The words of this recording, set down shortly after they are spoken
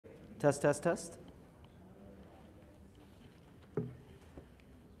Test, test, test.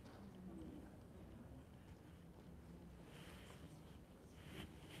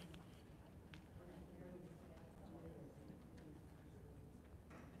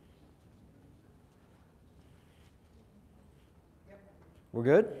 We're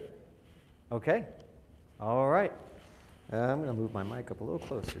good? Okay. All right. I'm going to move my mic up a little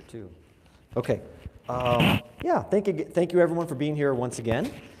closer, too. Okay. Yeah, thank you everyone for being here once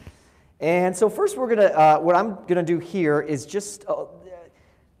again. And so first we're going to, what I'm going to do here is just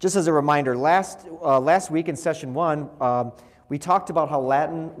as a reminder, last week in session 1, we talked about how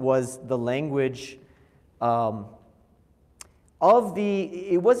Latin was the language Greek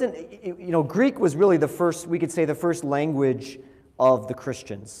was really the first, we could say the first language of the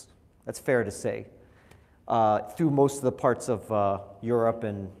Christians. That's fair to say. Through most of the parts of Europe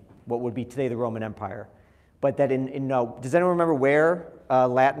and what would be today the Roman Empire. But that does anyone remember where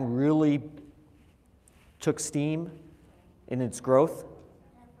Latin really took steam in its growth?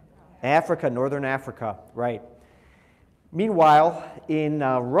 Africa, northern Africa, right. Meanwhile, in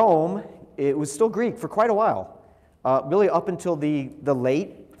Rome, it was still Greek for quite a while. Really up until the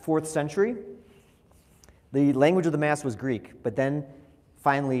late 4th century, the language of the Mass was Greek, but then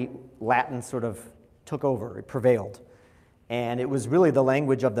finally Latin sort of took over, it prevailed. And it was really the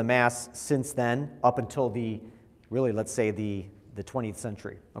language of the Mass since then, up until let's say the 20th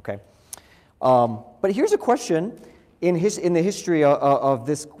century, okay? But here's a question in the history of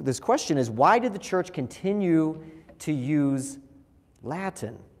this question is, why did the church continue to use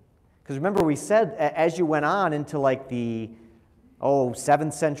Latin? Because remember we said as you went on into like the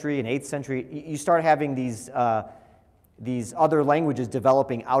 7th century and 8th century, you start having these other languages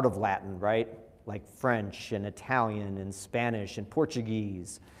developing out of Latin, right? Like French and Italian and Spanish and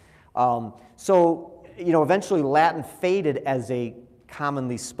Portuguese. So eventually Latin faded as a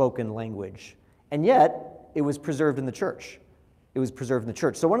commonly spoken language. And yet, it was preserved in the church. It was preserved in the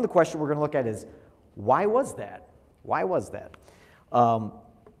church. So one of the questions we're going to look at is, why was that? Why was that?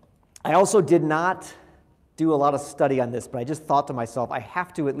 I also did not do a lot of study on this, but I just thought to myself, I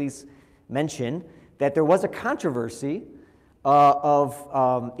have to at least mention that there was a controversy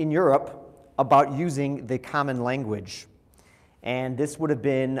in Europe about using the common language. And this would have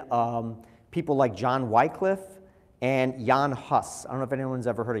been people like John Wycliffe and Jan Hus. I don't know if anyone's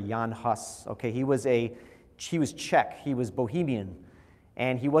ever heard of Jan Hus. Okay, he was Czech, he was Bohemian,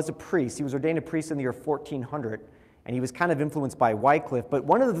 and he was a priest. He was ordained a priest in the year 1400, and he was kind of influenced by Wycliffe. But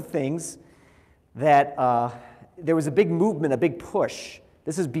one of the things that there was a big movement, a big push.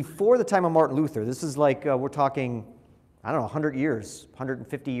 This is before the time of Martin Luther. This is like, we're talking, I don't know, 100 years,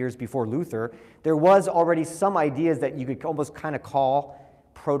 150 years before Luther. There was already some ideas that you could almost kind of call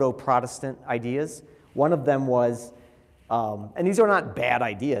proto-Protestant ideas. One of them was, and these are not bad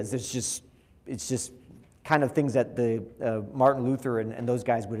ideas, it's just kind of things that the Martin Luther and those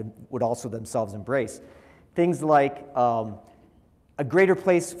guys would also themselves embrace. Things like a greater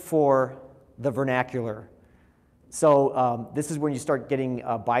place for the vernacular. So this is when you start getting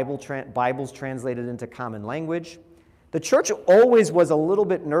Bibles translated into common language. The church always was a little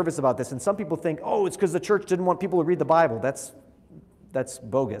bit nervous about this, and some people think, it's because the church didn't want people to read the Bible. That's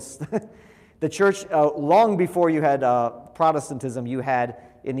bogus. The church, long before you had Protestantism, you had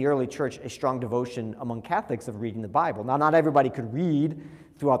in the early church a strong devotion among Catholics of reading the Bible. Now, not everybody could read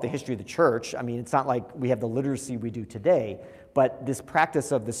throughout the history of the church. I mean, it's not like we have the literacy we do today, but this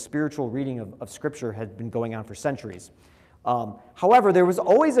practice of the spiritual reading of Scripture had been going on for centuries. However, there was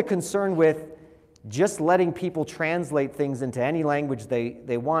always a concern with just letting people translate things into any language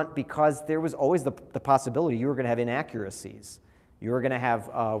they want, because there was always the possibility you were going to have inaccuracies. You were going to have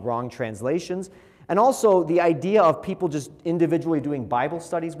wrong translations. And also the idea of people just individually doing Bible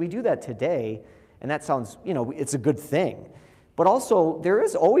studies. We do that today, and that sounds, it's a good thing. But also, there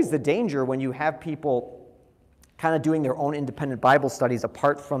is always the danger when you have people kind of doing their own independent Bible studies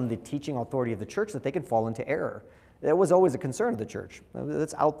apart from the teaching authority of the church, that they can fall into error. That was always a concern of the church.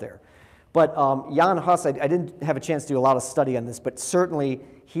 That's out there. But Jan Hus, I didn't have a chance to do a lot of study on this, but certainly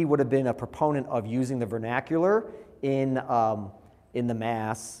he would have been a proponent of using the vernacular in the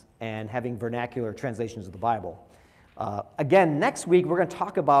Mass and having vernacular translations of the Bible. Again, next week we're going to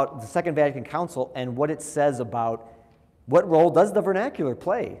talk about the Second Vatican Council and what it says about what role does the vernacular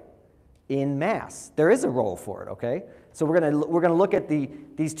play in Mass. There is a role for it, okay? So we're going to look at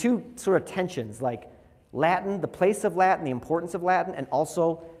these two sort of tensions, like Latin, the place of Latin, the importance of Latin, and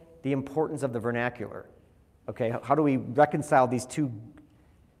also the importance of the vernacular. Okay, how do we reconcile these two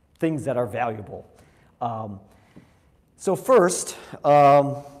things that are valuable? So first,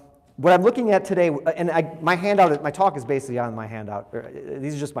 what I'm looking at today, and my handout, my talk is basically on my handout.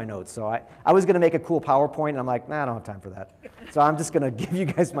 These are just my notes. So I was going to make a cool PowerPoint, and I'm like, nah, I don't have time for that. So I'm just going to give you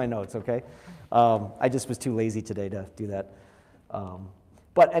guys my notes, okay? I just was too lazy today to do that.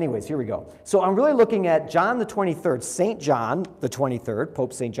 But anyways, here we go. So I'm really looking at John the 23rd, St. John the 23rd,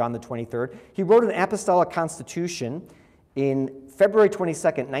 Pope St. John the 23rd. He wrote an apostolic constitution in February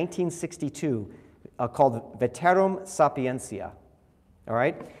 22nd, 1962, called Veterum Sapientia, all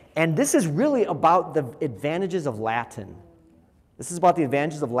right? And this is really about the advantages of Latin. This is about the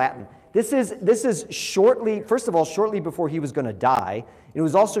advantages of Latin. This is shortly, first of all, shortly before he was going to die. It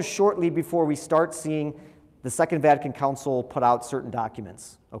was also shortly before we start seeing the Second Vatican Council put out certain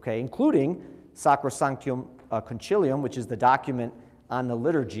documents, okay, including Sacrosanctum Concilium, which is the document on the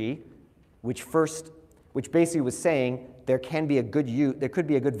liturgy, which basically was saying there could be a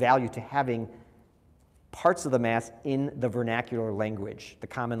good value to having parts of the Mass in the vernacular language, the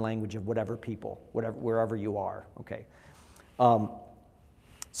common language of whatever people, wherever you are, okay.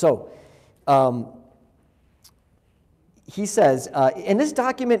 He says, in this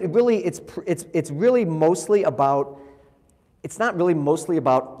document, it's really mostly about, it's not really mostly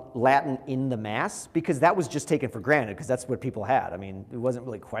about Latin in the Mass, because that was just taken for granted, because that's what people had. I mean, it wasn't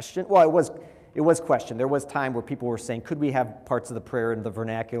really questioned. Well, it was questioned. There was time where people were saying, could we have parts of the prayer in the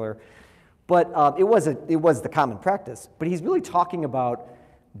vernacular? But it was the common practice. But he's really talking about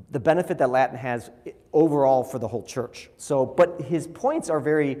the benefit that Latin has overall for the whole church. So, but his points are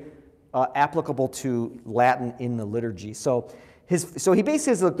very applicable to Latin in the liturgy. So he basically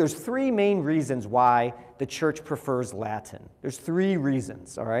says, look, there's three main reasons why the church prefers Latin. There's three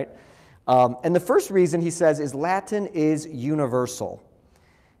reasons, all right? And the first reason, he says, is Latin is universal.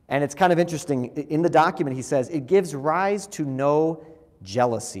 And it's kind of interesting. In the document, he says, it gives rise to no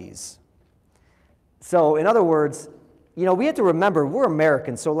jealousies. So, in other words, you know, we have to remember, we're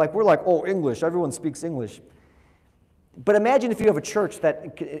Americans, so we're like, oh, English, everyone speaks English. But imagine if you have a church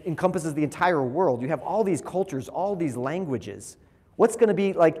that encompasses the entire world. You have all these cultures, all these languages. What's going to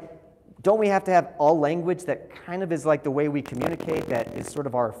be like, don't we have to have a language that kind of is like the way we communicate, that is sort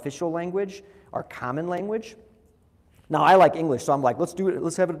of our official language, our common language? Now, I like English, so I'm like, let's do it,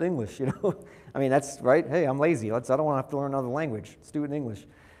 let's have it in English, you know? I mean, that's right. Hey, I'm lazy. I don't want to have to learn another language. Let's do it in English.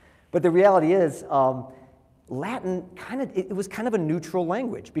 But the reality is, Latin it was kind of a neutral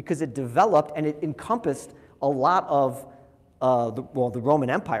language because it developed and it encompassed a lot of the Roman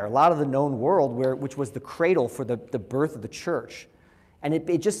Empire, a lot of the known world, which was the cradle for the birth of the church. And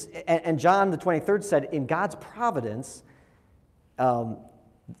and John the 23rd said, in God's providence,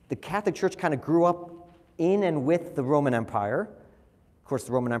 the Catholic Church kind of grew up in and with the Roman Empire. Of course,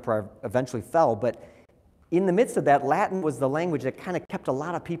 the Roman Empire eventually fell, but in the midst of that, Latin was the language that kind of kept a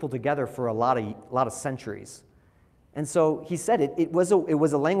lot of people together for a lot of centuries. And so he said it was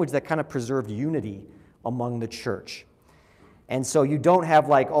a language that kind of preserved unity among the church. And so you don't have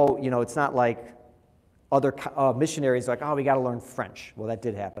like, it's not like other missionaries like, oh, we got to learn French. Well, that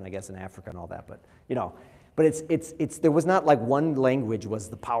did happen, I guess, in Africa and all that, but there was not like one language was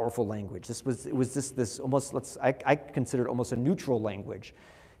the powerful language. It was this almost, I consider it almost a neutral language.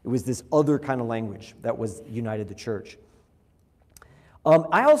 It was this other kind of language that was united the church.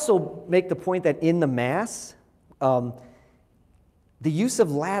 I also make the point that in the Mass, the use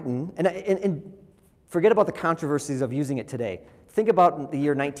of Latin, and forget about the controversies of using it today. Think about the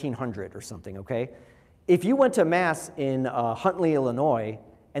year 1900 or something, okay? If you went to Mass in Huntley, Illinois,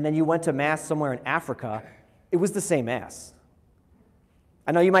 and then you went to Mass somewhere in Africa, it was the same Mass.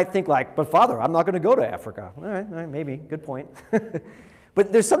 I know you might think like, but Father, I'm not going to go to Africa. All right, maybe, good point.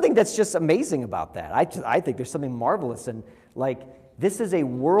 But there's something that's just amazing about that. I think there's something marvelous. And like, this is a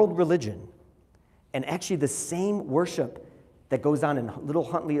world religion. And actually the same worship that goes on in little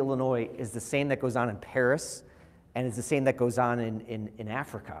Huntley, Illinois is the same that goes on in Paris and is the same that goes on in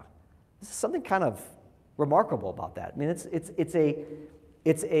Africa. This is something kind of remarkable about that. I mean,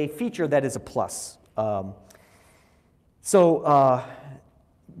 it's a feature that is a plus.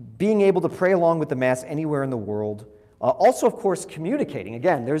 Being able to pray along with the Mass anywhere in the world. Also, of course, communicating.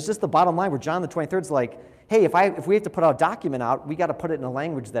 Again, there's just the bottom line where John the 23rd is like, hey, if we have to put a document out, we got to put it in a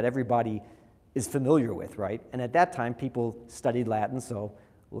language that everybody is familiar with, right? And at that time, people studied Latin, so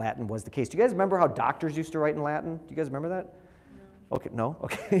Latin was the case. Do you guys remember how doctors used to write in Latin? Do you guys remember that? No. Okay, no?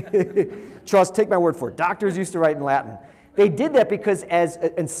 Okay. Trust, take my word for it. Doctors used to write in Latin. They did that because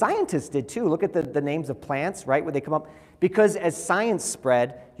and scientists did too. Look at the names of plants, right, where they come up. Because as science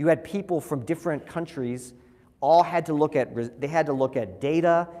spread, you had people from different countries all had to look at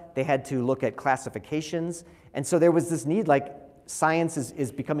data, they had to look at classifications, and so there was this need, like science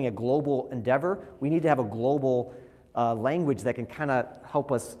is becoming a global endeavor. We need to have a global language that can kind of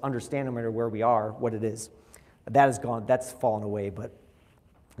help us understand no matter where we are, what it is. That is gone, that's fallen away, but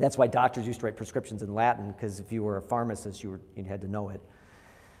that's why doctors used to write prescriptions in Latin, because if you were a pharmacist, you had to know it.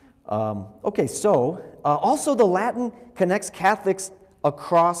 Okay, so also the Latin connects Catholics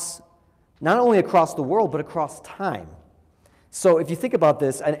across, not only across the world, but across time. So if you think about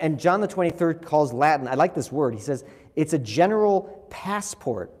this, and John the 23rd calls Latin, I like this word, he says, it's a general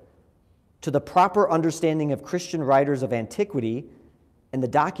passport to the proper understanding of Christian writers of antiquity and the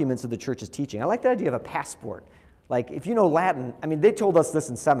documents of the church's teaching. I like the idea of a passport. Like, if you know Latin, I mean, they told us this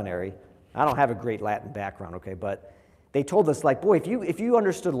in seminary. I don't have a great Latin background, okay, but they told us, like, boy, if you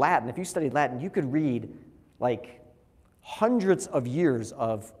understood Latin, if you studied Latin, you could read, like, hundreds of years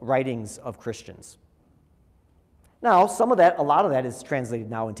of writings of Christians. Now, some of that, a lot of that is translated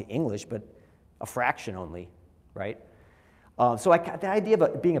now into English, but a fraction only, right? So the idea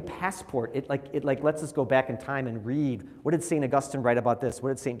of being a passport, it lets us go back in time and read, what did St. Augustine write about this? What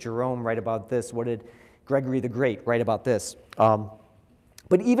did St. Jerome write about this? What did Gregory the Great write about this?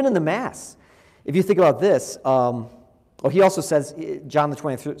 But even in the Mass, if you think about this, he also says, John the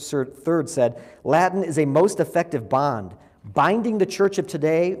 23rd said, Latin is a most effective bond, binding the church of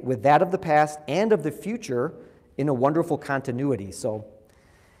today with that of the past and of the future in a wonderful continuity. So,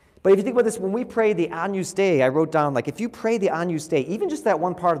 but if you think about this, when we pray the Agnus Dei, I wrote down, like, if you pray the Agnus Dei, even just that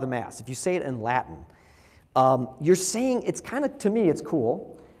one part of the Mass, if you say it in Latin, you're saying, it's kind of, to me, it's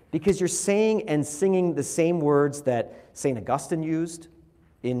cool, because you're saying and singing the same words that St. Augustine used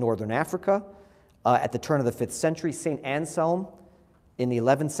in Northern Africa at the turn of the 5th century, St. Anselm in the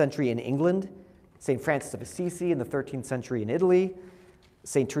 11th century in England, St. Francis of Assisi in the 13th century in Italy,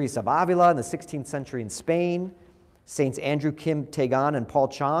 St. Teresa of Avila in the 16th century in Spain, Saints Andrew Kim Taegon and Paul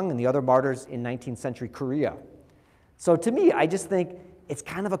Chang and the other martyrs in 19th century Korea. So to me, I just think it's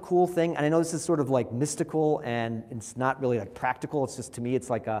kind of a cool thing, and I know this is sort of like mystical and it's not really like practical. It's just, to me, it's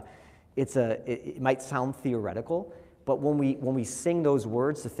like it might sound theoretical, but when we sing those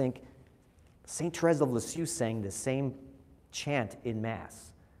words, to think Saint Therese of Lisieux sang the same chant in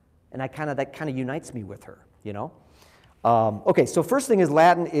Mass, and that kind of unites me with her, you know. Okay, so first thing is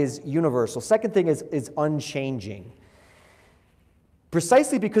Latin is universal. Second thing is unchanging.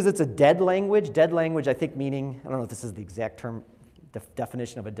 Precisely because it's a dead language, I think meaning, I don't know if this is the exact term,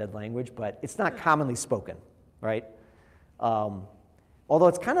 definition of a dead language, but it's not commonly spoken, right? Although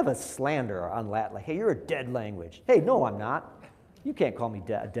it's kind of a slander on Latin, like, hey, you're a dead language. Hey, no, I'm not. You can't call me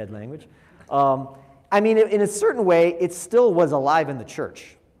a dead language. I mean, in a certain way, it still was alive in the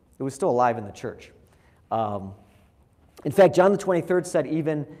church. It was still alive in the church. In fact, John the 23rd said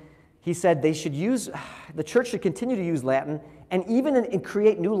he said they should the church should continue to use Latin, and even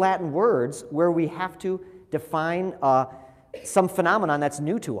create new Latin words where we have to define some phenomenon that's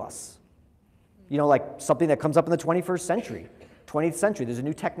new to us. You know, like something that comes up in the 21st century, 20th century, there's a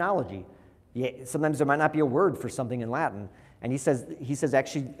new technology. Yeah, sometimes there might not be a word for something in Latin, and he says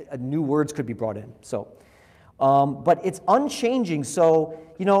actually new words could be brought in. So, but it's unchanging. So,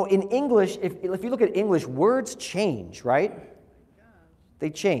 you know, in English, if you look at English, words change, right? They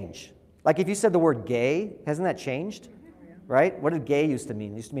change. Like if you said the word gay, hasn't that changed? Right? What did gay used to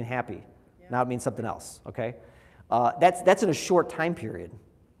mean? It used to mean happy. Now it means something else, okay? That's in a short time period.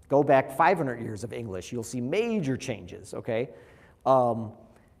 Go back 500 years of English, you'll see major changes, okay?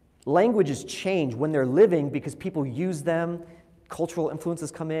 Languages change when they're living because people use them, cultural influences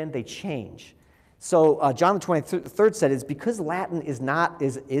come in, they change. So John the 23rd said it's because Latin is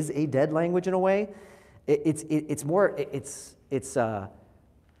a dead language in a way.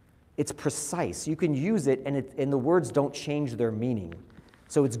 It's precise. You can use it, and the words don't change their meaning.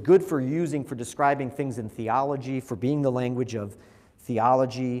 So it's good for describing things in theology, for being the language of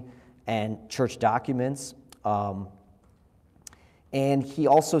theology and church documents. And he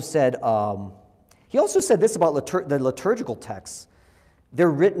also said this about the liturgical texts. They're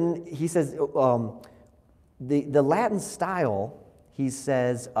written, he says, the Latin style, he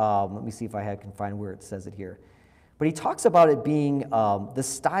says, let me see if I can find where it says it here. But he talks about it being the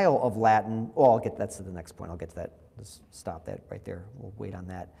style of Latin. Oh, that's to the next point. I'll get to that. Let's stop that right there. We'll wait on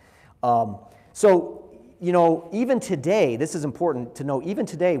that. So, you know, even today, this is important to know, even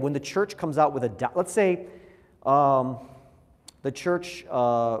today, when the church comes out with let's say when the church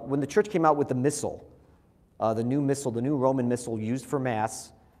came out with the Missal, the new Roman Missal used for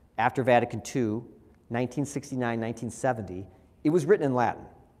Mass after Vatican II, 1969, 1970, it was written in Latin,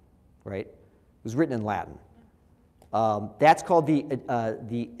 right? It was written in Latin. That's called the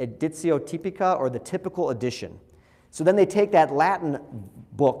Editio Typica, or the typical edition. So then they take that Latin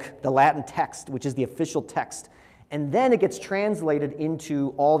book, the Latin text, which is the official text, and then it gets translated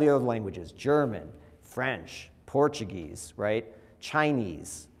into all the other languages, German, French, Portuguese, right?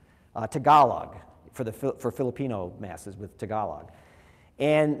 Chinese, Tagalog for Filipino masses with Tagalog.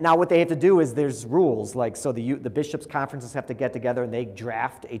 And now what they have to do is there's rules, like so the bishops' conferences have to get together and they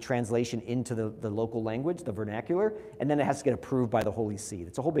draft a translation into the local language, the vernacular, and then it has to get approved by the Holy See.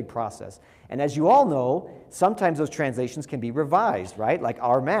 It's a whole big process. And as you all know, sometimes those translations can be revised, right? Like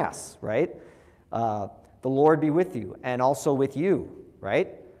our Mass, right? The Lord be with you, and also with you, right?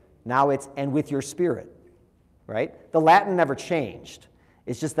 Now it's, and with your spirit, right? The Latin never changed.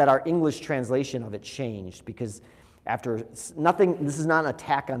 It's just that our English translation of it changed because after nothing, this is not an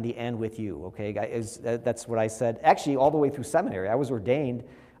attack on the "and with you," okay? That's what I said. Actually, all the way through seminary, I was ordained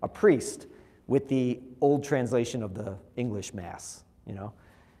a priest with the old translation of the English Mass, you know?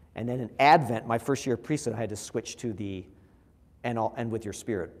 And then in Advent, my first year of priesthood, I had to switch to the and with your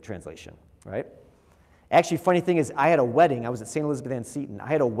spirit translation, right? Actually, funny thing is, I had a wedding. I was at St. Elizabeth Ann Seton. I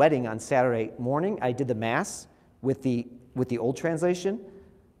had a wedding on Saturday morning. I did the Mass with the old translation,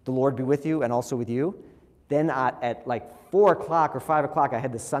 "The Lord be with you and also with you." Then at like 4 o'clock or 5 o'clock, I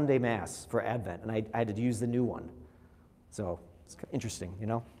had the Sunday Mass for Advent, and I had to use the new one. So it's interesting, you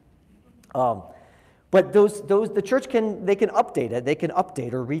know. But the church can update it. They can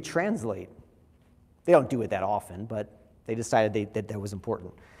update or retranslate. They don't do it that often, but they decided that was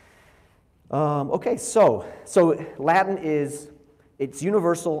important. Okay, so Latin it's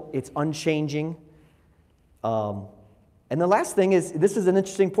universal, it's unchanging. And the last thing is, this is an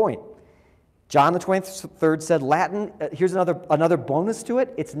interesting point. John the 23rd said Latin, here's another bonus to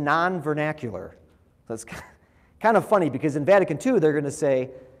it, it's non-vernacular. So it's kind of funny because in Vatican II they're going to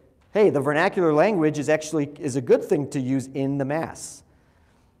say, hey, the vernacular language is a good thing to use in the Mass.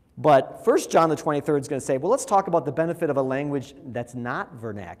 But 1 John the 23rd is going to say, well, let's talk about the benefit of a language that's not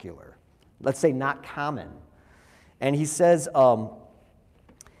vernacular. Let's say not common. And he says,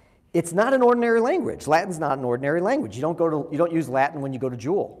 it's not an ordinary language. Latin's not an ordinary language. You don't use Latin when you go to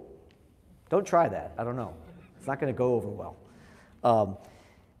Jewel. Don't try that. I don't know. It's not going to go over well.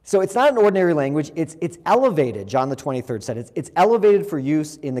 So it's not an ordinary language. It's elevated, John the 23rd said. It's elevated for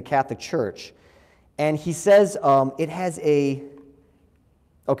use in the Catholic Church. And he says it has the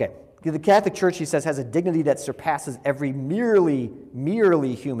Catholic Church, he says, has a dignity that surpasses every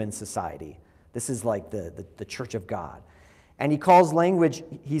merely human society. This is like the Church of God. And he calls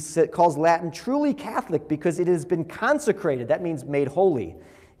calls Latin truly Catholic because it has been consecrated. That means made holy.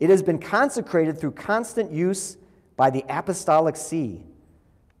 It has been consecrated through constant use by the Apostolic See,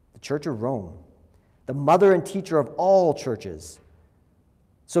 the Church of Rome, the mother and teacher of all churches.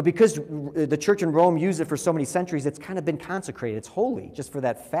 So because the church in Rome used it for so many centuries, it's kind of been consecrated. It's holy just for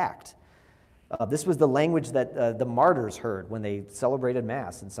that fact. This was the language that the martyrs heard when they celebrated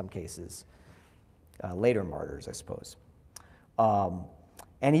Mass in some cases. Later martyrs, I suppose.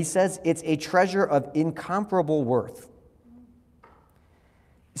 And he says it's a treasure of incomparable worth.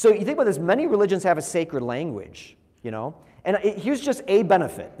 So you think about this, many religions have a sacred language, you know? And here's just a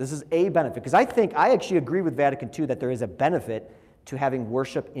benefit. This is a benefit, because I actually agree with Vatican II that there is a benefit to having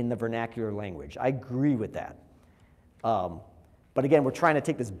worship in the vernacular language. I agree with that. But again, we're trying to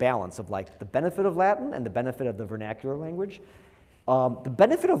take this balance of like the benefit of Latin and the benefit of the vernacular language. The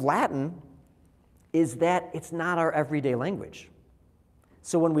benefit of Latin is that it's not our everyday language.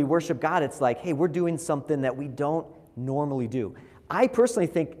 So when we worship God, it's like, hey, we're doing something that we don't normally do. I personally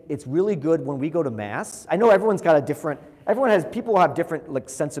think it's really good when we go to Mass. I know people have different like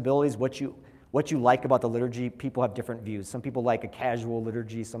sensibilities, what you like about the liturgy. People have different views. Some people like a casual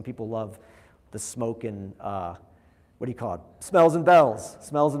liturgy. Some people love the smoke and, what do you call it? Smells and bells.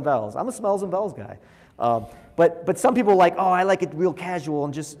 Smells and bells. I'm a smells and bells guy. But some people like, oh, I like it real casual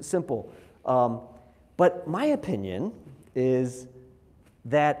and just simple. But my opinion is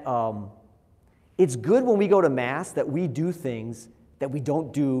that it's good when we go to Mass that we do things that we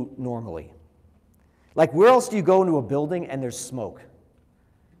don't do normally. Like, where else do you go into a building and there's smoke?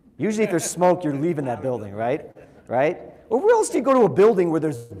 Usually if there's smoke, you're leaving that building, right? Right? Or where else do you go to a building where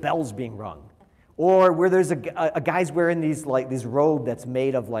there's bells being rung? Or where there's a guy's wearing this robe that's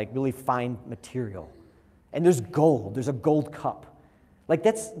made of like really fine material. And there's gold. There's a gold cup. Like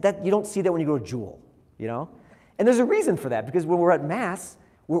that you don't see that when you go to Jewel, you know? And there's a reason for that, because when we're at Mass,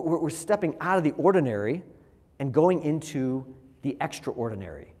 we're stepping out of the ordinary and going into the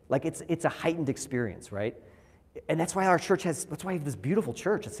extraordinary. Like it's a heightened experience, right? And that's why that's why we have this beautiful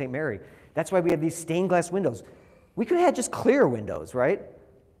church at St. Mary. That's why we have these stained glass windows. We could have had just clear windows, right?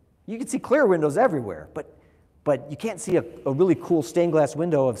 You could see clear windows everywhere, but you can't see a really cool stained glass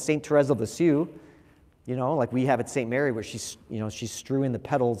window of St. Therese of Lisieux, you know, like we have at St. Mary, where she's strewing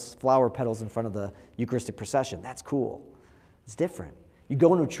the flower petals in front of the Eucharistic procession. That's cool. It's different. You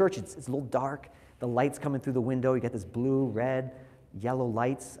go into a church, it's a little dark. the lights coming through the window. You got this blue, red, yellow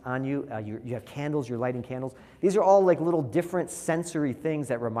lights on you. You have candles, you're lighting candles. These are all like little different sensory things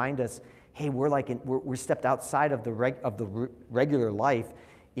that remind us, hey, we're stepped outside of the regular life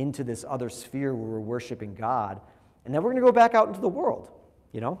into this other sphere where we're worshiping God. And then we're going to go back out into the world,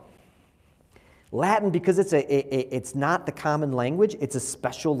 you know? Latin, because it's not the common language, it's a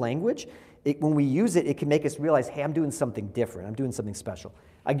special language. When we use it, it can make us realize, hey, I'm doing something different. I'm doing something special.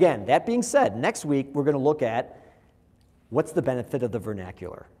 Again, that being said, next week we're going to look at what's the benefit of the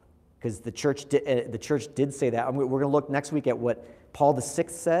vernacular, because the church did say that. We're going to look next week at what Paul VI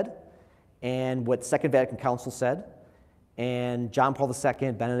said and what Second Vatican Council said, and John Paul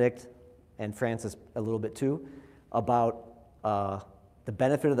II, Benedict, and Francis a little bit too, about the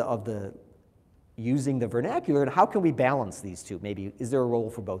benefit of the using the vernacular, and how can we balance these two? Maybe, is there a role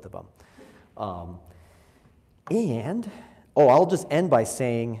for both of them? I'll just end by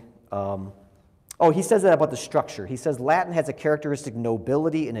saying, he says that about the structure. He says Latin has a characteristic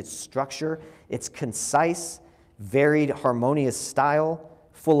nobility in its structure. It's concise, varied, harmonious style,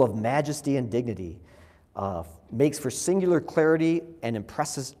 full of majesty and dignity, makes for singular clarity and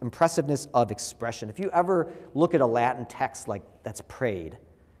impressiveness of expression. If you ever look at a Latin text like that's prayed,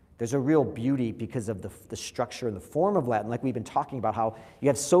 there's a real beauty because of the structure and the form of Latin, like we've been talking about, how you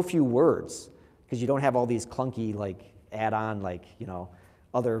have so few words because you don't have all these clunky add-on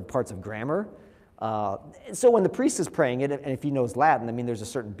other parts of grammar. So when the priest is praying it, and if he knows Latin, I mean, there's a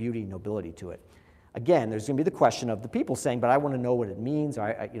certain beauty and nobility to it. Again, there's going to be the question of the people saying, but I want to know what it means, or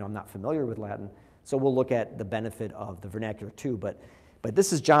I'm not familiar with Latin. So we'll look at the benefit of the vernacular too. But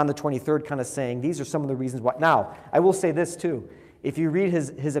this is John the 23rd kind of saying, these are some of the reasons why. Now, I will say this too. If you read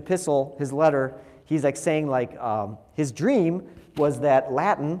his epistle, his letter, he's saying his dream was that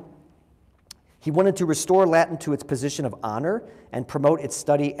Latin, he wanted to restore Latin to its position of honor and promote its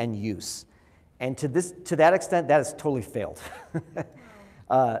study and use. And to that extent, that has totally failed.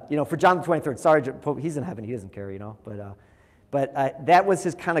 For John the 23rd, sorry, he's in heaven, he doesn't care, But that was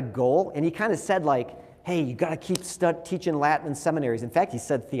his kind of goal, and he kind of said hey, you got to keep teaching Latin in seminaries. In fact, he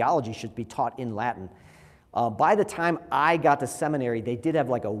said theology should be taught in Latin. By the time I got to seminary, they did have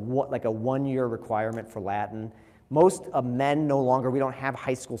a 1-year requirement for Latin. Most men no longer, we don't have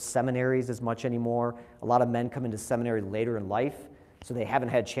high school seminaries as much anymore. A lot of men come into seminary later in life, so they haven't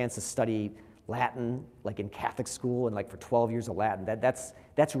had a chance to study Latin in Catholic school and for 12 years of Latin. That's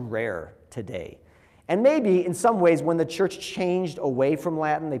rare today. And maybe in some ways when the church changed away from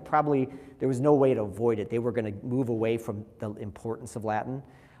Latin, there was no way to avoid it. They were going to move away from the importance of Latin.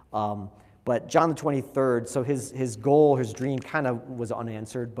 But John the 23rd, so his goal, his dream kind of was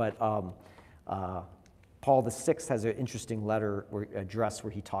unanswered, but Paul VI has an interesting address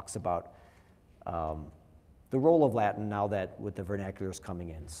where he talks about the role of Latin now that with the vernaculars coming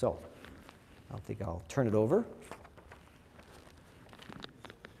in. So I think I'll turn it over.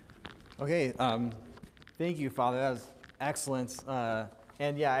 Okay, thank you, Father. That was excellent.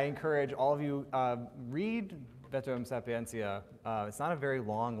 And yeah, I encourage all of you, read Veterum Sapientia. It's not a very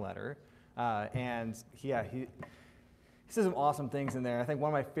long letter. And he says some awesome things in there. I think one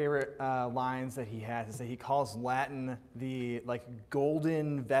of my favorite lines that he has is that he calls Latin the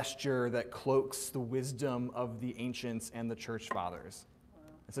golden vesture that cloaks the wisdom of the ancients and the church fathers.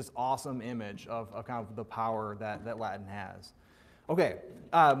 It's this awesome image of kind of the power that Latin has. Okay,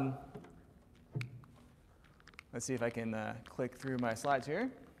 let's see if I can click through my slides here.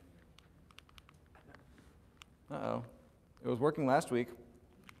 Uh-oh, it was working last week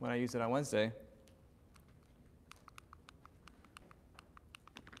when I used it on Wednesday.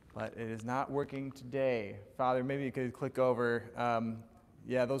 But it is not working today. Father, maybe you could click over.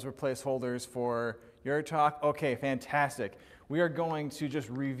 Yeah, those were placeholders for your talk. Okay, fantastic. We are going to just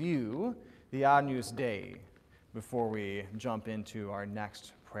review the Agnus Dei before we jump into our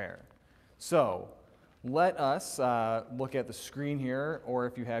next prayer. So let us look at the screen here, or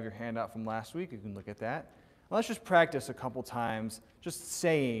if you have your handout from last week, you can look at that. Let's just practice a couple times just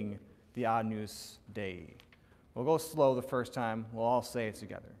saying the Agnus Dei. We'll go slow the first time. We'll all say it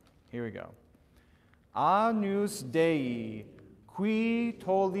together. Here we go. Agnus Dei, qui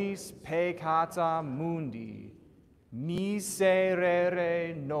tollis peccata mundi,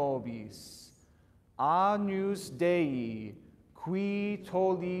 miserere nobis. Agnus Dei, qui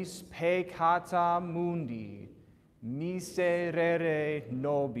tollis peccata mundi, miserere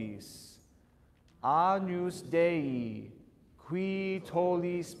nobis. Agnus Dei, qui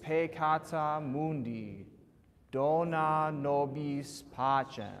tollis peccata mundi, dona nobis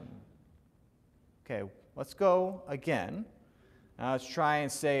pacem. Okay, let's go again. Now let's try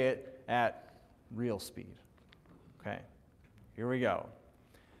and say it at real speed. Okay, here we go.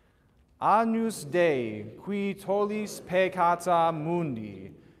 Agnus Dei, qui tollis peccata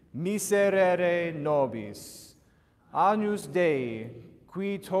mundi, miserere nobis. Agnus Dei,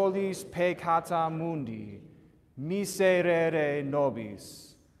 qui tollis peccata mundi, miserere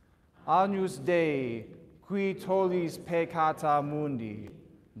nobis. Agnus Dei, qui tollis peccata mundi,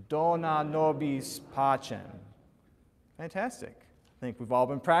 dona nobis pacem. Fantastic. I think we've all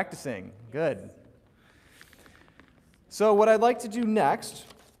been practicing. Good. So what I'd like to do next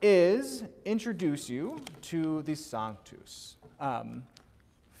is introduce you to the Sanctus.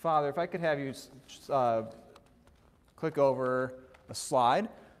 Father, if I could have you click over a slide.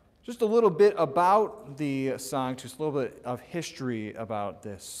 Just a little bit about the Sanctus, a little bit of history about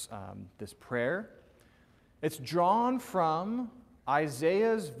this prayer. It's drawn from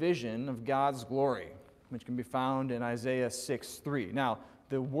Isaiah's vision of God's glory, which can be found in Isaiah 6:3. Now,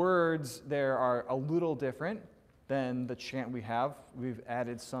 the words there are a little different than the chant we have. We've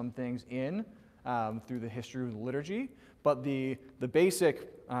added some things in through the history of the liturgy, but the basic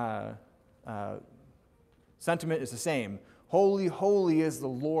sentiment is the same. Holy, holy is the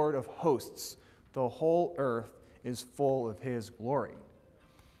Lord of hosts. The whole earth is full of his glory.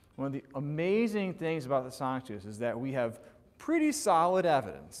 One of the amazing things about the Sanctus is that we have pretty solid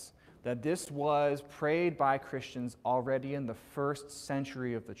evidence that this was prayed by Christians already in the first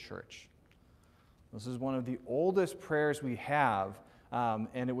century of the church. This is one of the oldest prayers we have,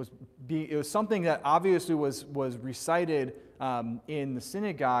 and it was something that obviously was recited in the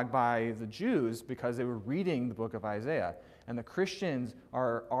synagogue by the Jews because they were reading the book of Isaiah. And the Christians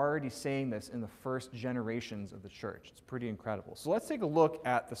are already saying this in the first generations of the church. It's pretty incredible. So let's take a look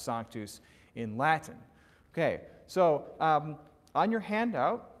at the Sanctus in Latin. Okay, so on your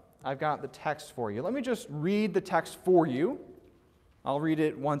handout, I've got the text for you. Let me just read the text for you. I'll read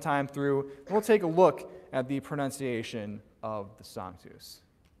it one time through, and we'll take a look at the pronunciation of the Sanctus.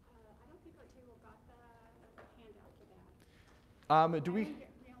 I don't think our table got the handout for that. Do we? We only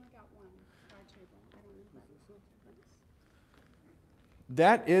got one, our table. I don't know if that's.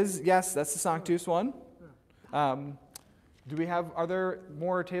 That is, yes, that's the Sanctus one. Do we have, are there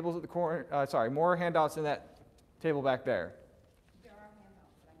more tables at the corner? More handouts in that table back there? There are handouts,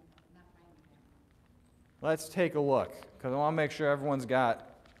 but I'm not finding them. Let's take a look, because I want to make sure everyone's got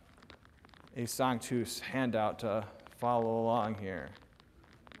a Sanctus handout to follow along here.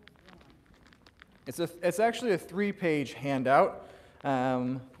 It's actually a 3-page handout.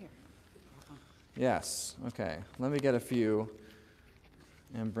 Yes, okay. Let me get a few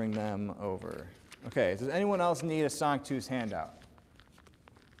and bring them over. Okay, does anyone else need a Sanctus handout?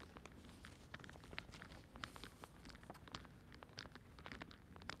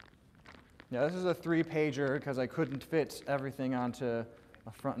 Yeah, this is a 3-pager because I couldn't fit everything onto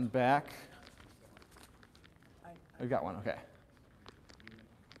a front and back. I've got one, okay.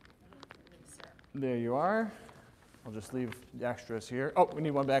 There you are. I'll just leave the extras here. Oh, we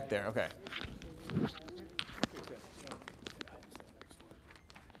need one back there, okay.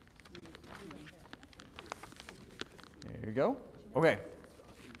 There you go. Okay.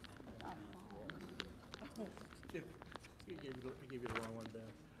 He gave you the wrong one, Ben.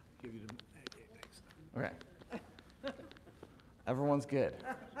 Give you the. Okay, thanks. Okay. Everyone's good.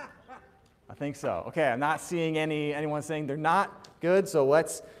 I think so. Okay, I'm not seeing anyone saying they're not good, so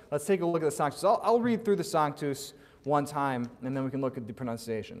let's take a look at the Sanctus. I'll read through the Sanctus one time, and then we can look at the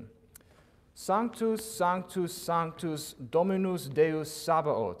pronunciation. Sanctus, Sanctus, Sanctus, Dominus Deus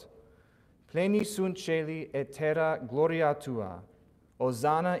Sabaoth, pleni sunt celi et terra gloria tua,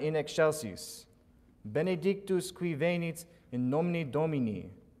 Hosanna in excelsis, benedictus qui venit in nomine Domini,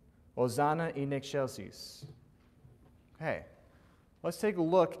 Hosanna in excelsis. Okay, let's take a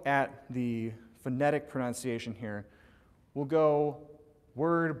look at the phonetic pronunciation here. We'll go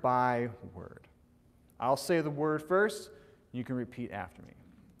word by word. I'll say the word first, you can repeat after me.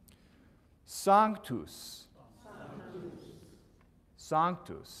 Sanctus.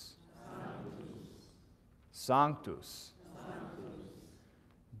 Sanctus. Sanctus.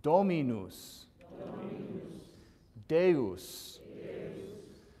 Dominus. Deus.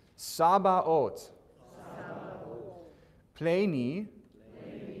 Sabaoth. Pleni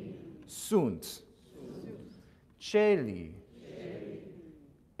sunt celi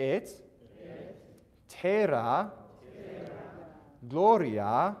et terra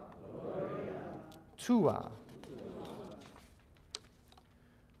gloria tua.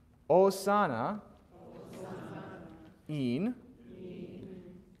 Hosanna in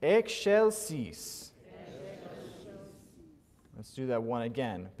excelsis. Let's do that one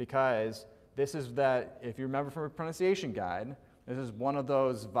again, because this is that, if you remember from a pronunciation guide, this is one of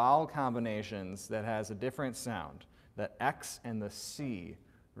those vowel combinations that has a different sound. The X and the C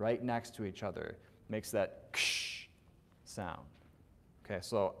right next to each other. Makes that ksh sound. Okay,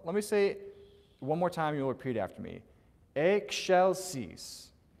 so let me say it one more time. You'll repeat after me. Excelsis.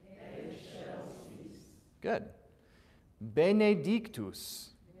 Good. Benedictus.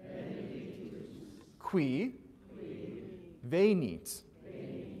 Qui venit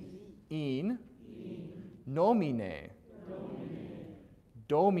in nomine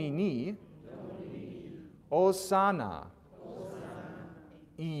Domini Hosanna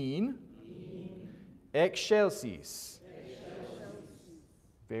in excelsis.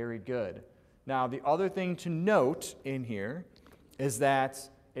 Very good. Now, the other thing to note in here is that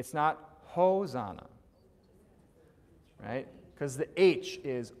it's not Hosanna, right? Because the H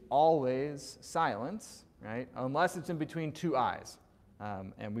is always silent, right? Unless it's in between two I's.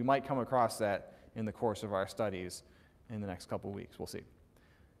 And we might come across that in the course of our studies in the next couple weeks. We'll see.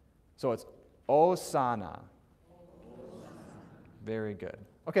 So it's Hosanna. Very good.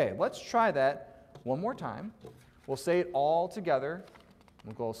 Okay, let's try that one more time. We'll say it all together.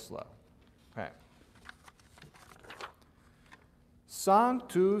 We'll go slow. Okay.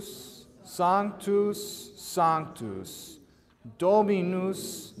 Sanctus, Sanctus, Sanctus,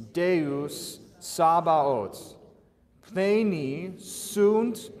 Dominus Deus Sabaoth, pleni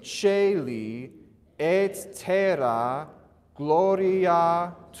sunt caeli et terra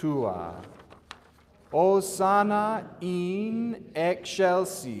gloria tua. Hosanna in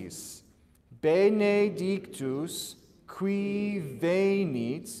excelsis, benedictus qui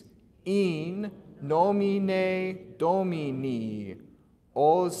venit in nomine Domini.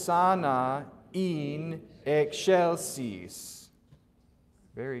 Hosanna in excelsis.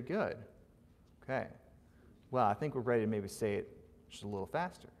 Very good. Okay. Well, I think we're ready to maybe say it just a little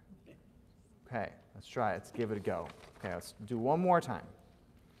faster. Okay, let's try it. Let's give it a go. Okay, let's do one more time.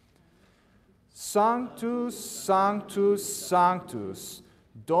 Sanctus, Sanctus, Sanctus,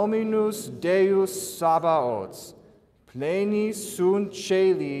 Dominus Deus Sabaoth, pleni sunt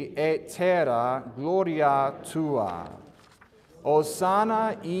caeli et terra gloria tua.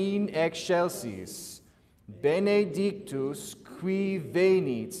 Hosanna in excelsis, benedictus qui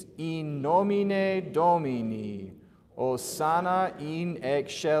venit in nomine Domini. Hosanna in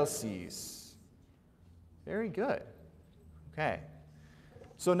excelsis. Very good. Okay.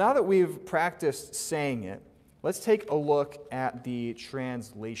 So now that we've practiced saying it, let's take a look at the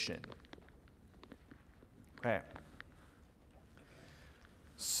translation. Okay.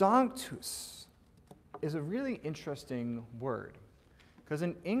 Sanctus is a really interesting word because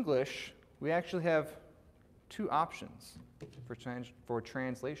in English, we actually have two options for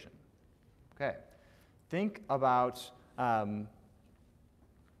translation. Okay. Think about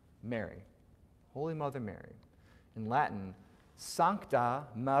Mary, Holy Mother Mary. In Latin, Sancta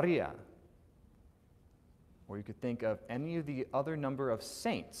Maria. Or you could think of any of the other number of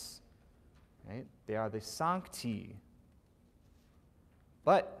saints. Right? They are the sancti.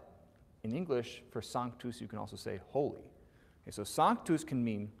 But in English, for sanctus, you can also say holy. Okay, so sanctus can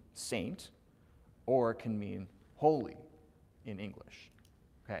mean saint, or it can mean holy in English.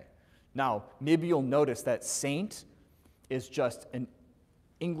 Okay. Now, maybe you'll notice that saint is just an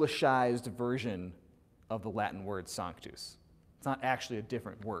Englishized version of the Latin word sanctus. It's not actually a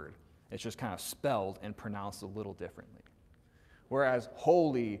different word. It's just kind of spelled and pronounced a little differently. Whereas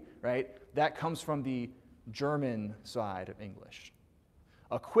holy, right, that comes from the German side of English.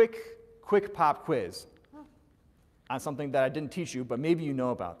 A quick pop quiz on something that I didn't teach you, but maybe you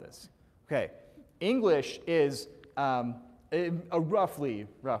know about this. Okay, English is a roughly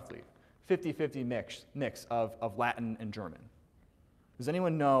 50-50 mix of Latin and German. Does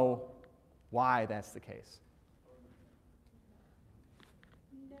anyone know why that's the case?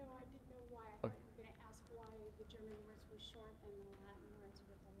 No, I didn't know why. I thought you were going to ask why the German words were short and the Latin words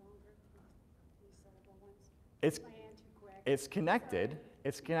were the longer, three syllable ones. My aunt who corrected. It's connected.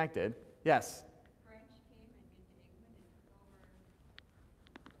 It's connected. Yes? French came into England and took over.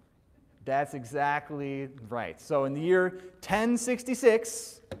 That's exactly right. So in the year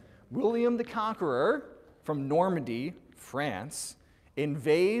 1066, William the Conqueror from Normandy, France,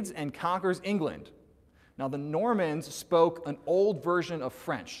 invades and conquers England. Now the Normans spoke an old version of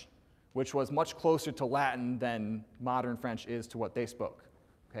French, which was much closer to Latin than modern French is to what they spoke.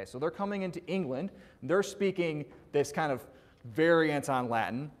 Okay, so they're coming into England. They're speaking this kind of variant on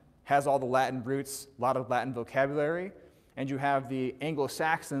Latin, has all the Latin roots, a lot of Latin vocabulary, and you have the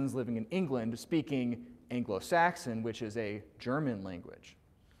Anglo-Saxons living in England speaking Anglo-Saxon, which is a German language.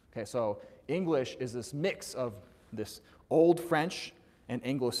 Okay, so English is this mix of this Old French and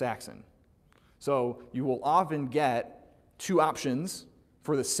Anglo-Saxon. So you will often get two options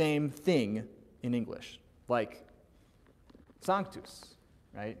for the same thing in English, like sanctus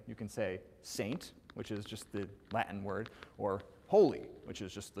right? You can say saint, which is just the Latin word, or holy, which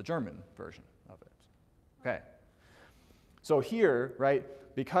is just the German version of it. Okay. So here, right,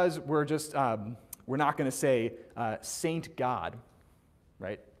 because we're just, we're not going to say saint God,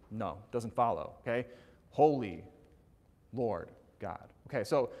 right? No, doesn't follow, okay? Holy Lord God. Okay,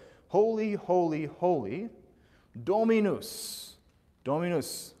 so holy, holy, holy, Dominus,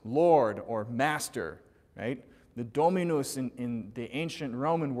 Dominus, Lord or master, right? The Dominus in the ancient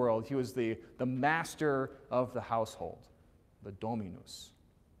Roman world, he was the master of the household, the Dominus.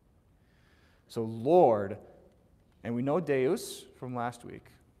 So Lord, and we know Deus from last week,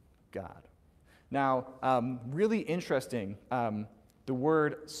 God. Now, really interesting, the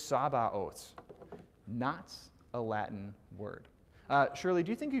word Sabaoth, not a Latin word. Shirley,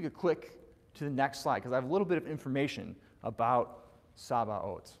 do you think you could click to the next slide? Because I have a little bit of information about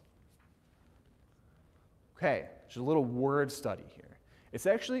Sabaoth. Okay, just a little word study here. It's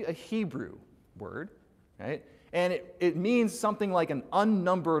actually a Hebrew word, right? And it means something like an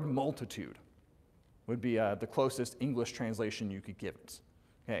unnumbered multitude, would be the closest English translation you could give it.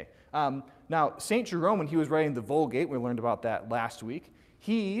 Okay. Now, St. Jerome, when he was writing the Vulgate, we learned about that last week,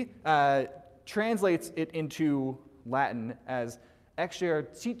 he translates it into Latin as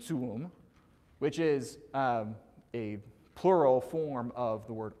exercitium, which is a plural form of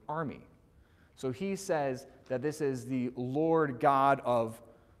the word army. So he says that this is the Lord God of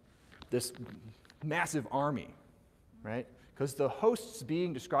this massive army, right? Because the hosts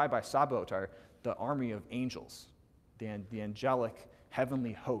being described by Sabaoth are the army of angels, the angelic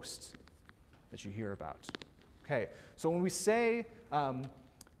heavenly hosts that you hear about. Okay, so when we say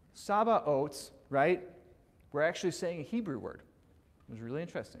Sabaoth, right, we're actually saying a Hebrew word. It was really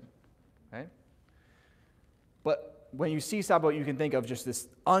interesting, right? But when you see Sabaoth, you can think of just this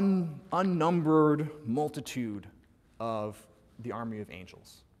unnumbered multitude of the army of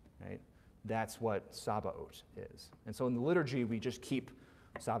angels, right? That's what Sabaoth is. And so in the liturgy, we just keep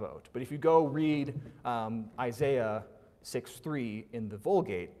Sabaoth. But if you go read Isaiah 6:3 in the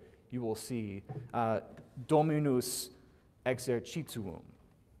Vulgate, you will see Dominus exercitium.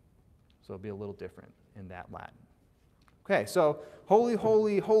 So it'll be a little different in that Latin. Okay, so holy,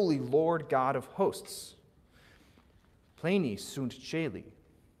 holy, holy Lord God of hosts. Pleni sunt caeli.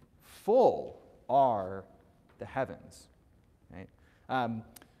 Full are the heavens. Right?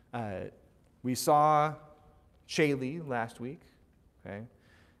 We saw caeli last week. Okay,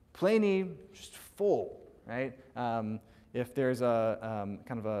 pleni, just full. Right? If there's a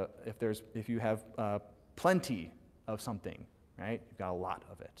if you have plenty of something, right? You've got a lot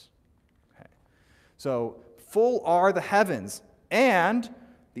of it. Okay, so full are the heavens and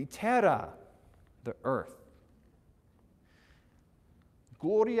the terra, the earth.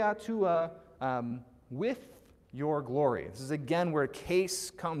 Gloria tua, with your glory. This is again where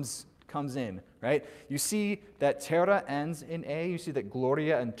case comes in, right? You see that terra ends in A. You see that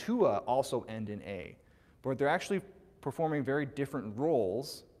gloria and tua also end in A. But they're actually performing very different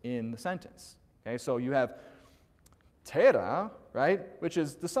roles in the sentence. Okay, so you have terra, right, which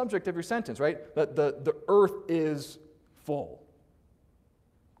is the subject of your sentence, right? The earth is full.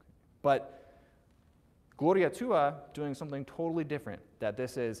 But gloria tua doing something totally different. That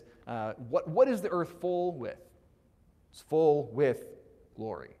this is, what is the earth full with? It's full with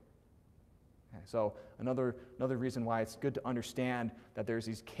glory. Okay, so another reason why it's good to understand that there's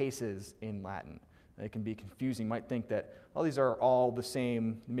these cases in Latin. It can be confusing. You might think that, oh, these are all the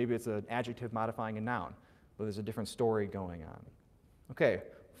same. Maybe it's an adjective modifying a noun, but there's a different story going on. Okay,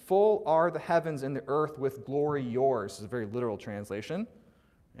 full are the heavens and the earth with glory yours. This is a very literal translation.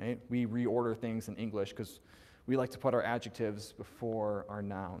 Right? We reorder things in English because we like to put our adjectives before our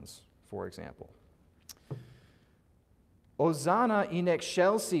nouns, for example. Hosanna in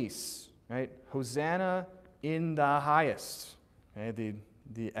excelsis, right? Hosanna in the highest. Okay?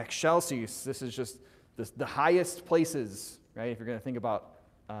 The excelsis, this is just the highest places, right? If you're going to think about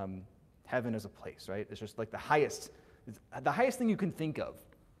heaven as a place, right? It's just like the highest thing you can think of,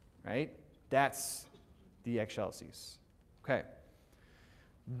 right? That's the excelsis. Okay.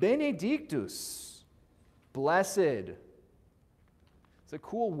 Benedictus, blessed. It's a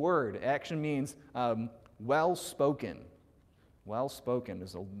cool word. It actually means well-spoken. Well-spoken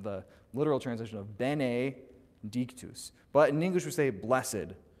is the literal translation of benedictus. But in English we say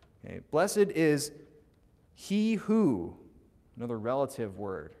blessed. Okay? Blessed is he who, another relative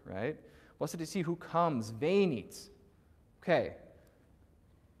word, right? Blessed is he who comes, venit. Okay.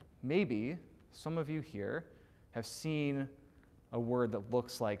 Maybe some of you here have seen a word that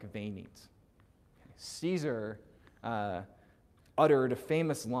looks like venit. Okay. Caesar uttered a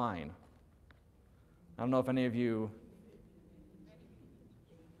famous line. I don't know if any of you...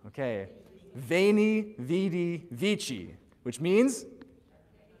 Okay. Veni, vidi, vici, which means?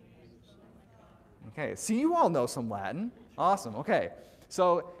 Okay, see, you all know some Latin. Awesome, okay.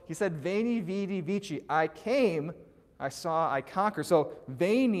 So he said, Veni, vidi, vici. I came, I saw, I conquered. So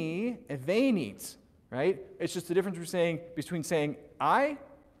veni and venit, right? It's just the difference between saying I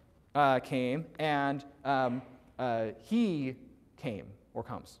came and he came or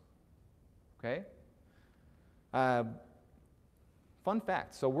comes. Okay? Fun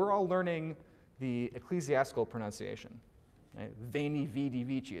fact. So we're all learning the ecclesiastical pronunciation. Right? Veni, vidi,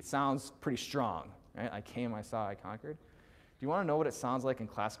 vici. It sounds pretty strong. Right? I came, I saw, I conquered. Do you want to know what it sounds like in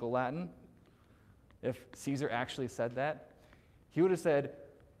classical Latin? If Caesar actually said that, he would have said,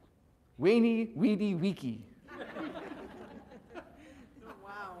 Veni, vidi, vici. Oh,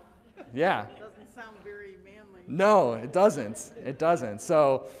 wow. Yeah. Doesn't sound very manly. No, it doesn't. It doesn't.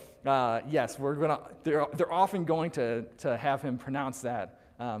 So, yes, they're often going to have him pronounce that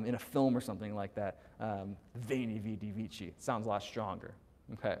in a film or something like that. Veni, vidi, vici. It sounds a lot stronger.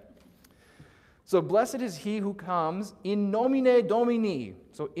 Okay. So, blessed is he who comes in nomine Domini.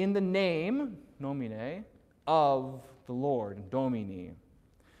 So, in the name, nomine, of the Lord, Domini.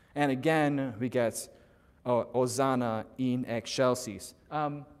 And again, we get Hosanna in excelsis.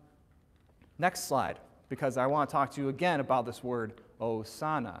 Next slide, because I want to talk to you again about this word,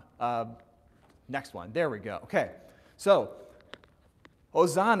 Hosanna. Next one. There we go. Okay. So,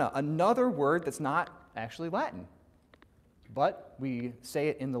 Hosanna, another word that's not actually Latin, but we say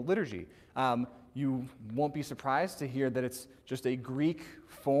it in the liturgy. You won't be surprised to hear that it's just a Greek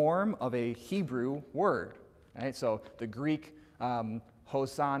form of a Hebrew word. Right? So, the Greek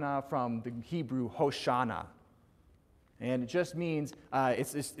Hosanna from the Hebrew Hoshana. And it just means,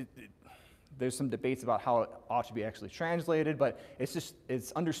 there's some debates about how it ought to be actually translated, but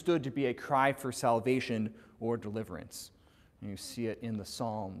it's understood to be a cry for salvation or deliverance. And you see it in the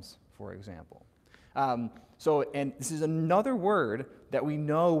Psalms, for example. And this is another word that we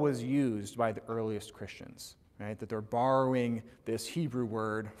know was used by the earliest Christians, right? That they're borrowing this Hebrew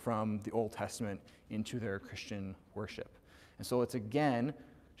word from the Old Testament into their Christian worship. And so it's again,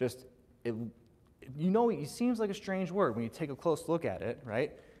 it seems like a strange word when you take a close look at it,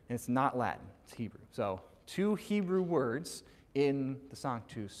 right? And it's not Latin, it's Hebrew. So 2 Hebrew words in the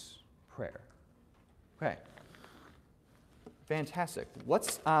Sanctus prayer. Okay. Fantastic.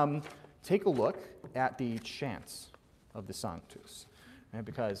 Let's take a look at the chants of the Sanctus. Right?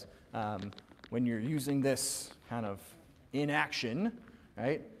 Because when you're using this kind of in action,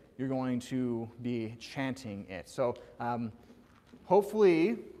 right, you're going to be chanting it. So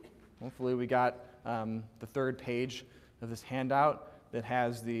hopefully we got the third page of this handout that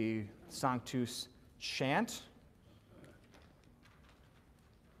has the Sanctus chant.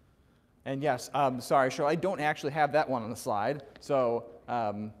 And yes, sorry, Cheryl, I don't actually have that one on the slide. So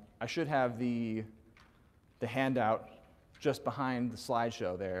I should have the handout just behind the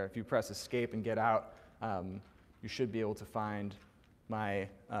slideshow there. If you press escape and get out, you should be able to find my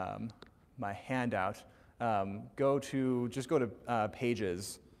handout. Just go to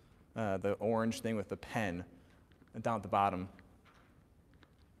pages, the orange thing with the pen down at the bottom.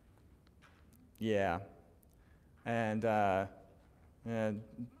 Yeah. And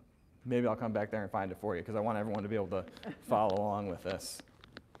maybe I'll come back there and find it for you because I want everyone to be able to follow along with this.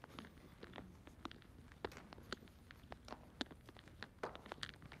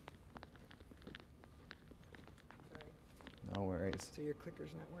 No worries. So your clicker's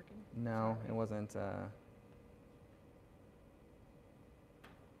not working? No, it wasn't. Okay,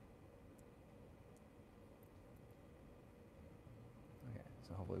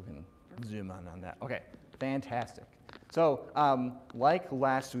 so hopefully we can zoom on that. Okay, fantastic. So, like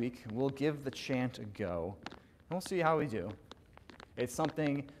last week, we'll give the chant a go, and we'll see how we do. It's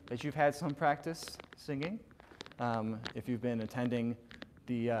something that you've had some practice singing, if you've been attending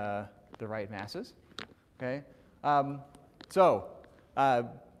the Rite Masses. Okay, so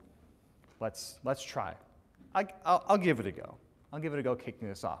let's try. I'll give it a go. I'll give it a go kicking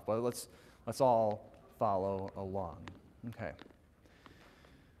this off, but let's all follow along. Okay.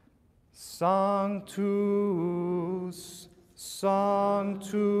 Sanctus,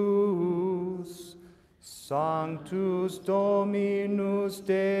 Sanctus, Sanctus Dominus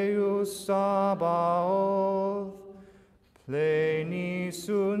Deus Sabaoth, pleni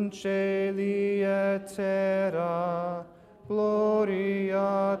sunt caeli et terra,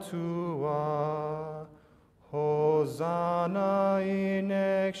 gloria tua, Hosanna in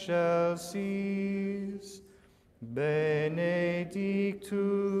excelsis,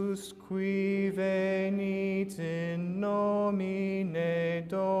 benedictus qui venit in nomine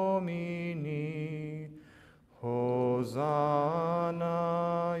Domini, Hosanna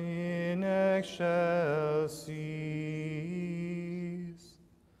excelsis.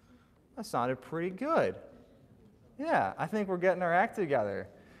 That sounded pretty good. Yeah, I think we're getting our act together.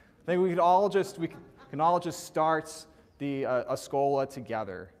 I think we can all just start the Ascola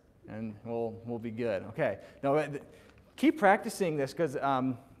together, and we'll be good. Okay. Now, keep practicing this because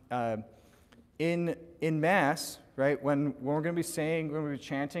in Mass, right, when we're going to be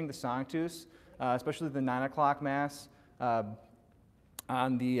chanting the Sanctus, especially the 9 o'clock Mass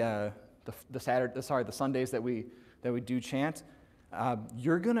on the Sundays that we do chant,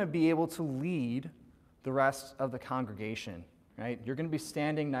 you're going to be able to lead the rest of the congregation, right? You're going to be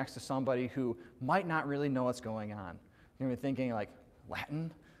standing next to somebody who might not really know what's going on. You're going to be thinking like,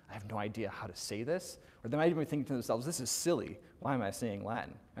 Latin? I have no idea how to say this. Or they might even be thinking to themselves, this is silly. Why am I saying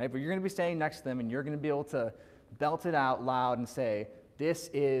Latin? Right? But you're going to be standing next to them, and you're going to be able to belt it out loud and say,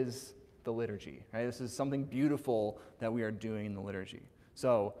 this is the liturgy. Right? This is something beautiful that we are doing in the liturgy.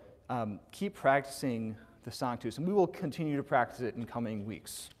 So keep practicing the Sanctus, and we will continue to practice it in coming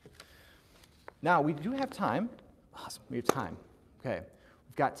weeks. Now, we do have time. Awesome, we have time. Okay,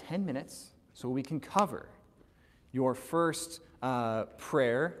 we've got 10 minutes, so we can cover your first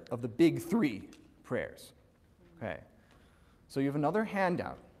prayer of the big 3 prayers. Okay, so you have another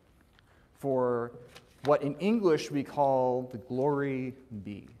handout for what in English we call the Glory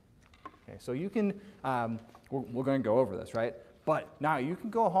Be. Okay, so you can, we're going to go over this, right? But now you can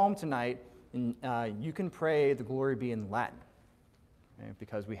go home tonight and you can pray the Glory Be in Latin, okay,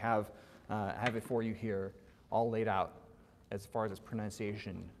 because we have it for you here, all laid out as far as its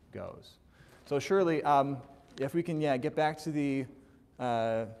pronunciation goes. So Shirley, if we can, get back to the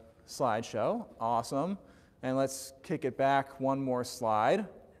slideshow. Awesome. And let's kick it back one more slide.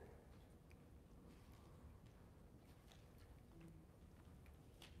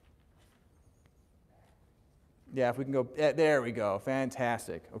 Yeah, if we can go, there we go.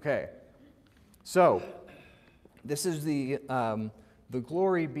 Fantastic. Okay. So this is the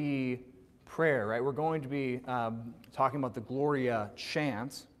Glory Be prayer, right? We're going to be talking about the Gloria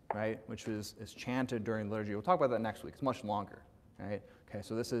chant, right, which is chanted during liturgy. We'll talk about that next week. It's much longer, right? Okay,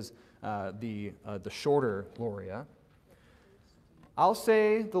 so this is the shorter Gloria. I'll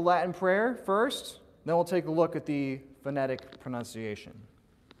say the Latin prayer first, then we'll take a look at the phonetic pronunciation.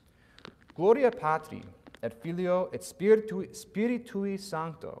 Gloria Patri, et Filio, et Spiritui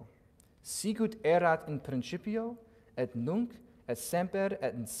Sancto, sicut erat in principio, et nunc, et semper,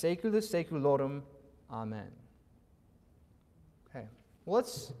 et in saecula saeculorum. Amen. Okay, well,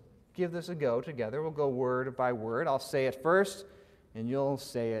 let's give this a go together. We'll go word by word. I'll say it first, and you'll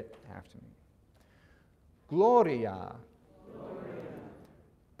say it after me. Gloria,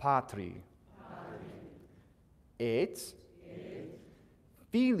 Patri, et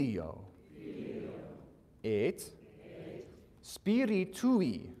Filio, et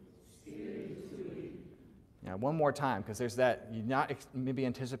Spiritui. Now, one more time, because there's that, you're not maybe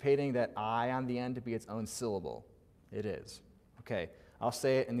anticipating that I on the end to be its own syllable. It is. Okay, I'll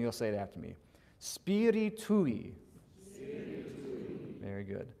say it and you'll say it after me. Spiritui. Very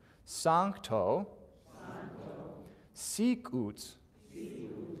good. Sancto. Sicut.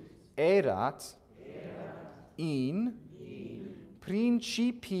 Erat. In.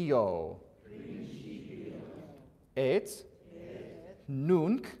 Principio. Et.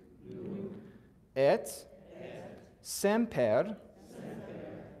 Nunc. Et. Semper.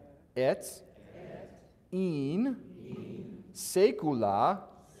 Et. In. Saecula.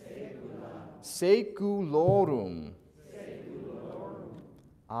 Saeculorum.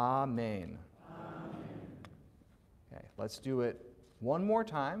 Amen. Okay, let's do it one more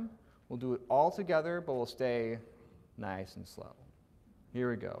time. We'll do it all together, but we'll stay nice and slow. Here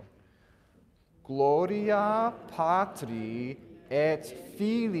we go. Gloria Patri et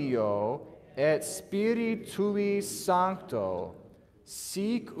Filio et Spiritui Sancto,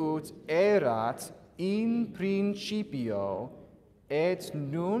 sic ut erat in principio, et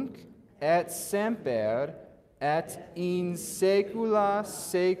nunc, et semper, et in saecula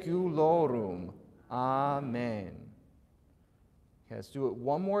saeculorum. Amen. Okay, let's do it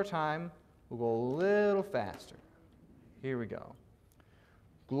one more time. We'll go a little faster. Here we go.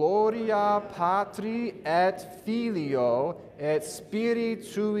 Gloria Patri et Filio et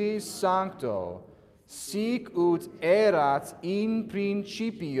Spiritui Sancto, sic ut erat in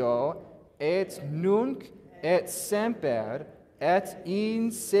principio, et nunc, et semper, et in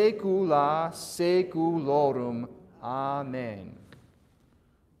saecula saeculorum. Amen.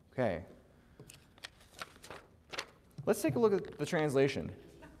 Okay. Let's take a look at the translation,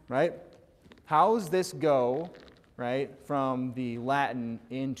 right? How does this go, right, from the Latin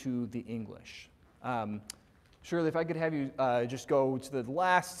into the English? Shirley, if I could have you just go to the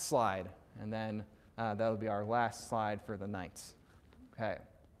last slide, And then that'll be our last slide for the night. Okay.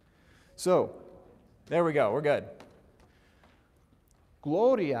 So, there we go. We're good.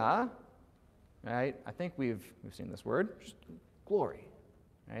 Gloria, right? I think we've seen this word. Just glory,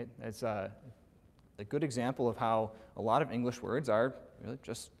 right? It's a good example of how a lot of English words are really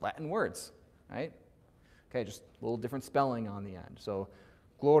just Latin words, right? Okay, just a little different spelling on the end. So,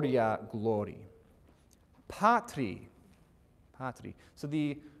 gloria, glory. Patri, patri. So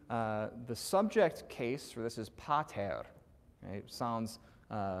the subject case for this is pater, right? Sounds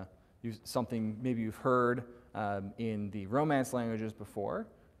something maybe you've heard in the Romance languages before,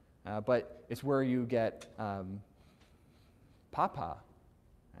 but it's where you get Papa,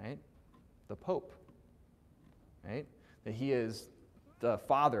 right? The Pope, right? That he is the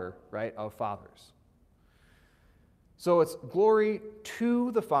father, right, of fathers. So it's glory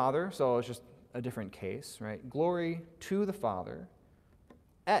to the Father, so it's just a different case, right? Glory to the Father.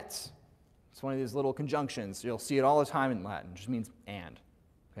 Et. It's one of these little conjunctions. You'll see it all the time in Latin. It just means and,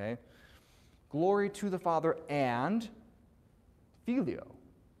 okay? Glory to the Father and Filio,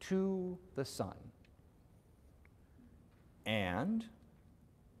 to the Son. And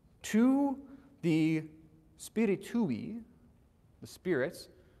to the Spiritui, the spirits.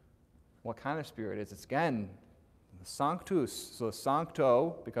 What kind of spirit is it? It's again, the Sanctus. So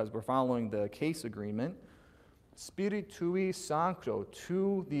Sancto, because we're following the case agreement. Spiritui Sancto,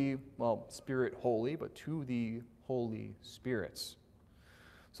 to the, well, Spirit holy, but to the Holy Spirits.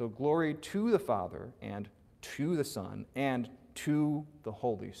 So glory to the Father and to the Son and to the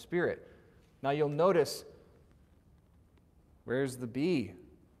Holy Spirit. Now you'll notice, where's the be?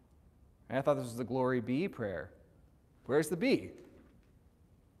 I thought this was the glory be prayer. Where's the be?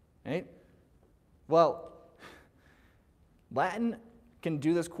 Right? Well, Latin can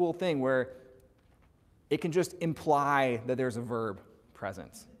do this cool thing where it can just imply that there's a verb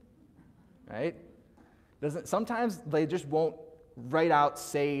present, right? Sometimes they just won't right out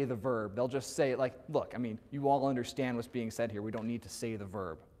say the verb. They'll just say, like, look, I mean, you all understand what's being said here. We don't need to say the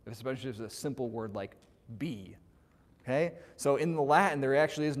verb, especially if it's a simple word like be, okay? So in the Latin, there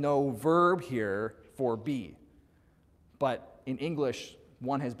actually is no verb here for be, but in English,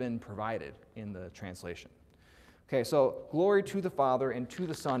 one has been provided in the translation. Okay, so glory to the Father and to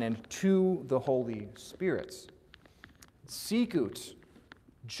the Son and to the Holy Spirits. Sicut,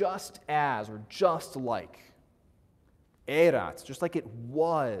 just as or just like. Erat, just like it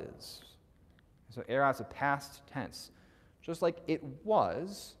was. So erat's a past tense. Just like it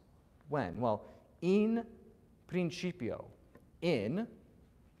was, when? Well, in principio, in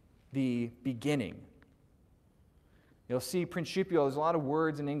the beginning. You'll see principio, there's a lot of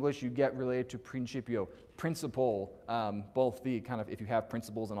words in English you get related to principio. Principle, both the kind of, if you have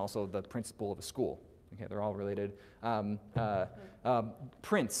principles and also the principle of a school. Okay, they're all related.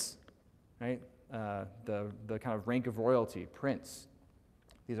 Prince, right? The kind of rank of royalty, prince.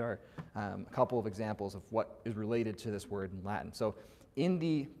 These are a couple of examples of what is related to this word in Latin. So, in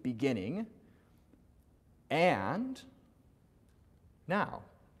the beginning, and now,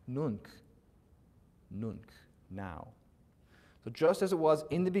 nunc, now. So just as it was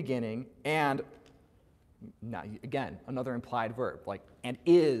in the beginning, and now, again, another implied verb, like, and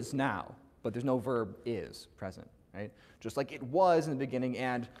is now, but there's no verb is present, right? Just like it was in the beginning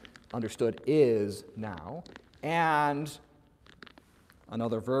and understood is now, and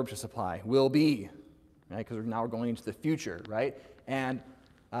another verb to supply, will be, right? Because now we're going into the future, right? And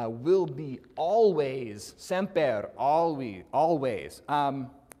will be always, semper, always.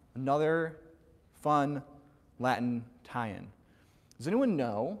 Another fun Latin tie-in. Does anyone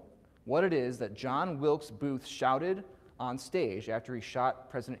know what it is that John Wilkes Booth shouted on stage after he shot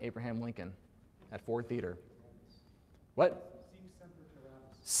President Abraham Lincoln at Ford Theater? What?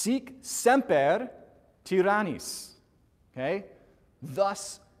 Sic semper tyrannis. Okay?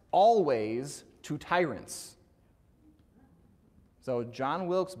 Thus always to tyrants. So John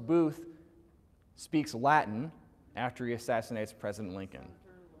Wilkes Booth speaks Latin after he assassinates President Lincoln.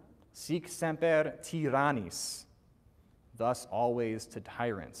 Sic semper tyrannis. Thus always to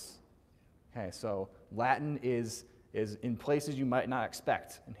tyrants. Okay, so Latin is in places you might not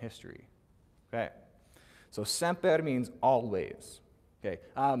expect in history. Okay, so semper means always. Okay,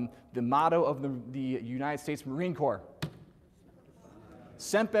 the motto of the United States Marine Corps.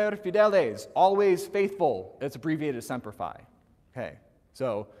 Semper fideles, always faithful. It's abbreviated as Semper Fi. Okay,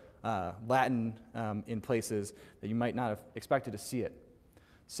 so Latin in places that you might not have expected to see it.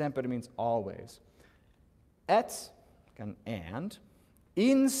 Semper means always. Et, and,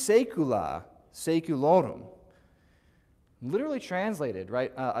 in secula, seculorum. Literally translated,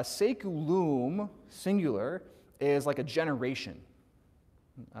 right? A saeculum, singular, is like a generation.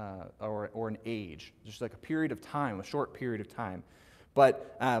 or an age, just like a period of time, a short period of time.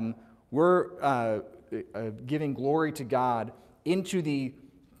 But we're giving glory to God into the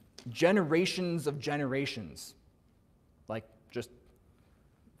generations of generations, like just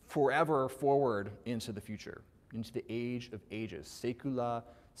forever forward into the future, into the age of ages, saecula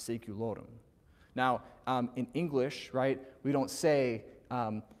saeculorum. Now, in English, right, we don't say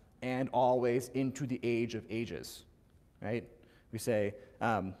and always into the age of ages, right? We say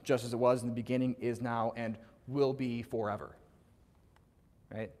just as it was in the beginning, is now, and will be forever,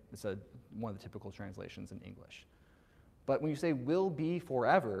 right? It's one of the typical translations in English. But when you say will be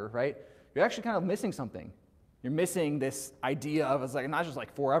forever, right, you're actually kind of missing something. You're missing this idea of, it's like not just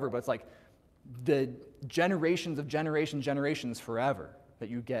like forever, but it's like the generations of generations forever that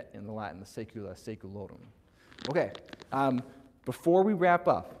you get in the Latin, the saecula saeculorum. Okay, before we wrap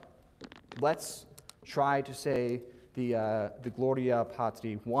up, let's try to say the Gloria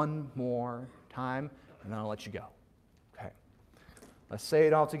Patri one more time, and then I'll let you go. Okay, let's say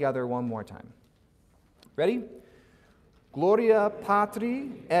it all together one more time. Ready? Gloria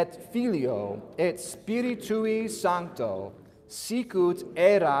Patri et Filio et Spiritui Sancto, sicut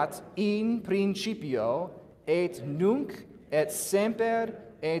erat in principio, et nunc et semper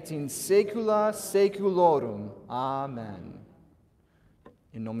et in saecula saeculorum. Amen.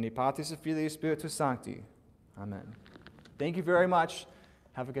 In nomine Patris et Filii et Spiritus Sancti. Amen. Thank you very much.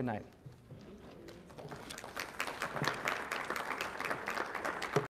 Have a good night.